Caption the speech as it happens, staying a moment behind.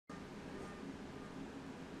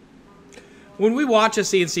When we watch a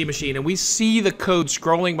CNC machine and we see the code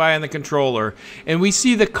scrolling by on the controller and we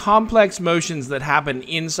see the complex motions that happen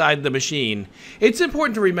inside the machine, it's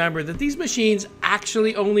important to remember that these machines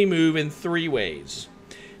actually only move in 3 ways.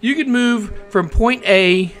 You could move from point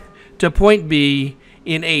A to point B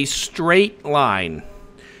in a straight line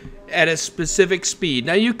at a specific speed.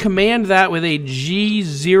 Now you command that with a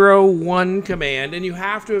G01 command, and you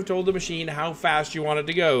have to have told the machine how fast you want it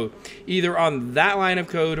to go, either on that line of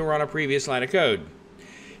code or on a previous line of code.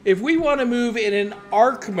 If we want to move in an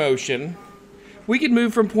arc motion, we can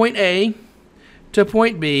move from point A to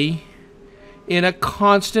point B in a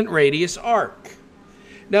constant radius arc.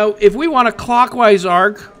 Now, if we want a clockwise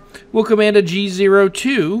arc, we'll command a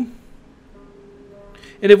G02.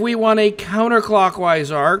 And if we want a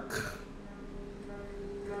counterclockwise arc,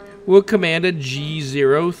 we'll command a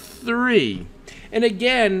G03. And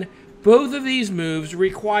again, both of these moves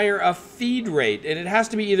require a feed rate, and it has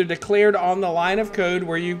to be either declared on the line of code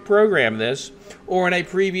where you program this or in a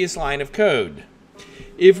previous line of code.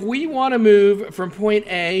 If we want to move from point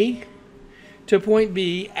A to point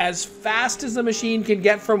B as fast as the machine can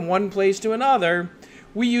get from one place to another,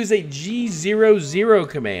 we use a G00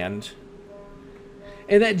 command.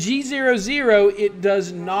 And that G00, it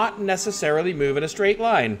does not necessarily move in a straight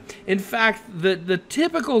line. In fact, the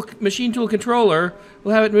typical machine tool controller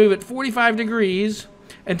will have it move at 45 degrees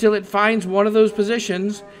until it finds one of those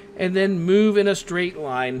positions and then move in a straight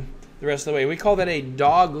line the rest of the way. We call that a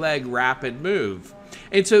dogleg rapid move.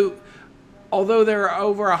 And so, although there are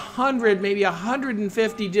over 100, maybe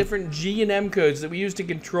 150 different G and M codes that we use to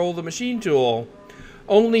control the machine tool,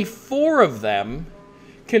 only 4 of them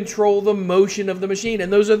control the motion of the machine,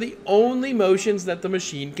 and those are the only motions that the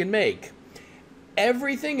machine can make.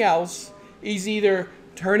 Everything else is either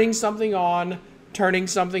turning something on, turning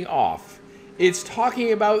something off. It's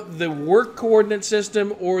talking about the work coordinate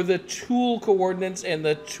system or the tool coordinates and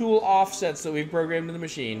the tool offsets that we've programmed in the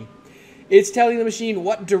machine. It's telling the machine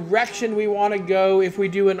what direction we want to go if we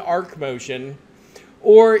do an arc motion,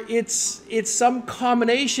 or it's some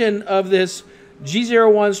combination of this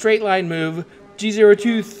G01 straight line move,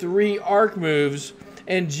 G02 3 arc moves,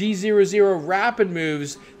 and G00 rapid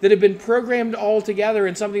moves that have been programmed all together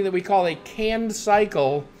in something that we call a canned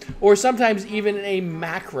cycle, or sometimes even a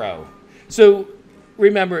macro. So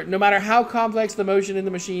remember, no matter how complex the motion in the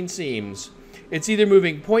machine seems, it's either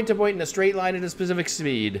moving point to point in a straight line at a specific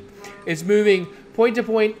speed, it's moving point to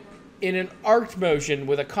point in an arced motion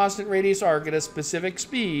with a constant radius arc at a specific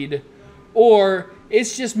speed, or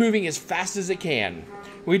it's just moving as fast as it can.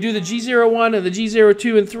 We do the G01 and the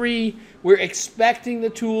G02 and 3, we're expecting the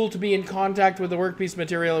tool to be in contact with the workpiece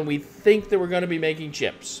material, and we think that we're going to be making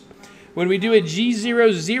chips. When we do a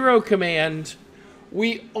G00 command,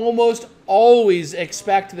 we almost always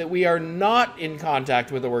expect that we are not in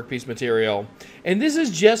contact with the workpiece material. And this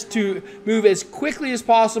is just to move as quickly as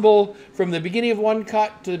possible from the beginning of one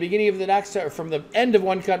cut to the beginning of the next, or from the end of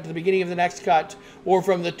one cut to the beginning of the next cut, or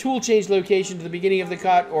from the tool change location to the beginning of the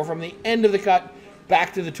cut, or from the end of the cut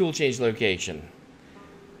back to the tool change location.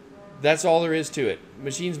 That's all there is to it.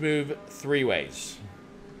 Machines move 3 ways.